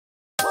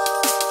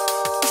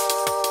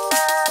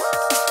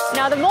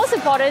Now, the most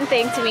important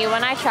thing to me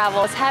when I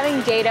travel is having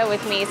data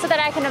with me so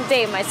that I can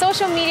update my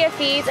social media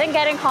feeds and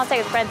get in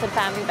contact with friends and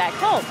family back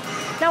home.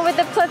 Now, with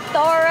the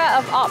plethora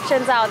of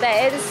options out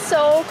there, it is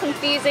so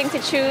confusing to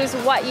choose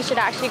what you should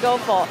actually go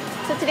for.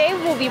 So today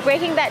we'll be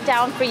breaking that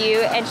down for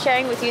you and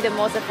sharing with you the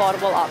most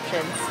affordable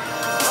options.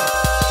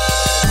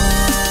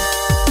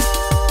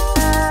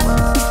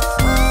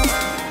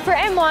 For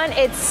M1,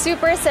 it's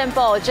super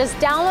simple. Just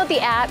download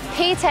the app,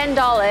 pay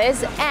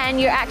 $10, and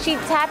you're actually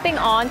tapping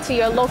on to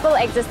your local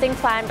existing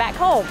plan back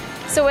home.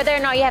 So whether or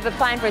not you have a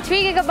plan for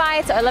 3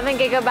 gigabytes or 11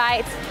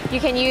 gigabytes, you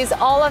can use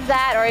all of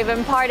that or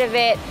even part of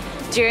it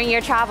during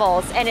your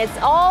travels. And it's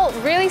all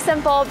really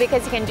simple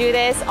because you can do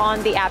this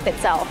on the app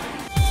itself.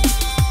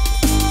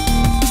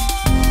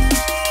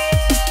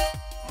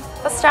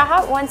 For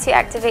StarHub, once you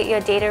activate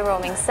your data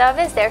roaming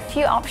service, there are a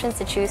few options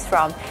to choose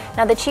from.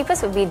 Now, the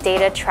cheapest would be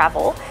data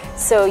travel.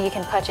 So you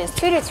can purchase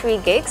 2 to 3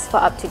 gigs for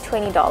up to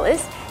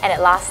 $20 and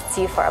it lasts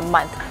you for a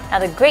month. Now,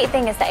 the great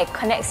thing is that it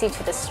connects you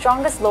to the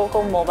strongest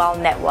local mobile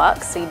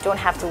network, so you don't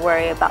have to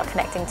worry about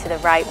connecting to the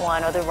right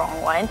one or the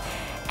wrong one.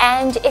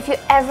 And if you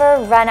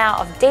ever run out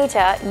of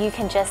data, you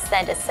can just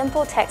send a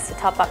simple text to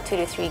top up 2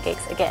 to 3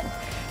 gigs again.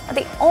 Now,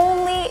 the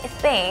only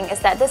thing is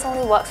that this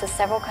only works with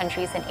several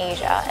countries in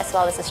Asia, as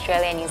well as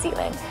Australia and New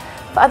Zealand.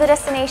 For other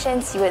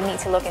destinations, you would need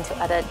to look into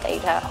other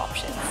data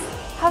options.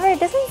 However,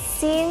 it doesn't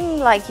seem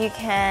like you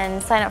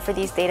can sign up for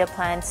these data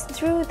plans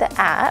through the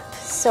app,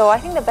 so I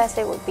think the best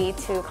way would be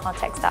to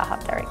contact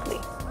StarHub directly.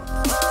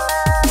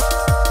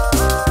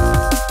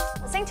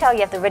 Singtel, you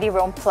have the Ready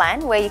Roam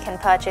plan where you can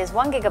purchase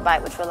 1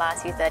 gigabyte which will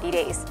last you 30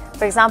 days.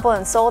 For example,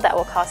 in Seoul, that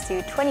will cost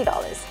you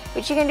 $20,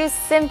 which you can do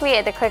simply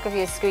at the click of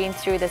your screen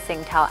through the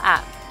Singtel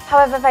app.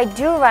 However, if I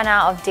do run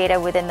out of data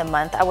within the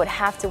month, I would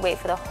have to wait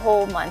for the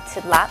whole month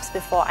to lapse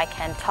before I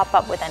can top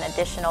up with an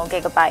additional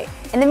gigabyte.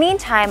 In the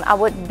meantime, I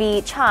would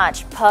be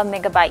charged per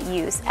megabyte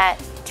use at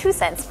 2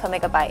 cents per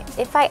megabyte.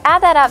 If I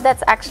add that up,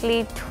 that's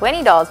actually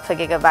 $20 per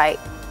gigabyte,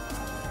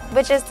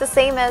 which is the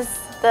same as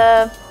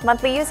the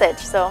monthly usage,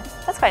 so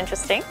that's quite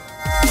interesting.